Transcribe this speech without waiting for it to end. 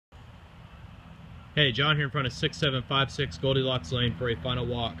Hey, John here in front of 6756 Goldilocks Lane for a final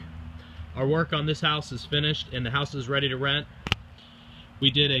walk. Our work on this house is finished and the house is ready to rent. We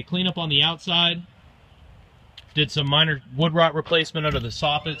did a cleanup on the outside, did some minor wood rot replacement under the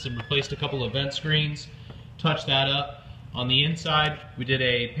soffits and replaced a couple of vent screens, touched that up. On the inside, we did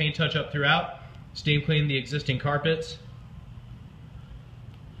a paint touch up throughout, steam cleaned the existing carpets,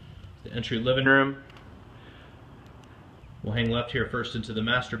 the entry living room. We'll hang left here first into the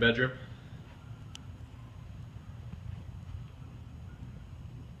master bedroom.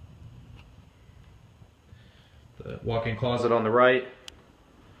 The walk-in closet on the right,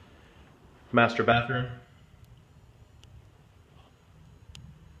 master bathroom.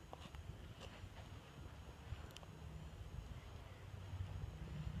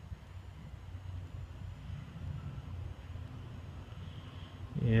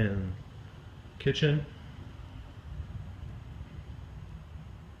 And kitchen.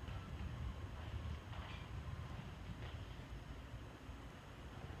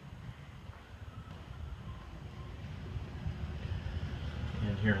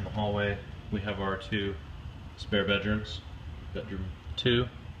 And here in the hallway, we have our two spare bedrooms. Bedroom 2,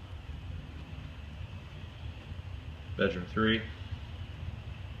 bedroom 3,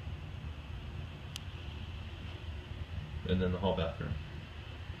 and then the hall bathroom.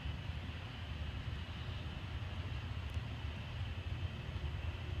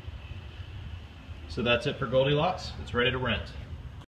 So that's it for Goldilocks. It's ready to rent.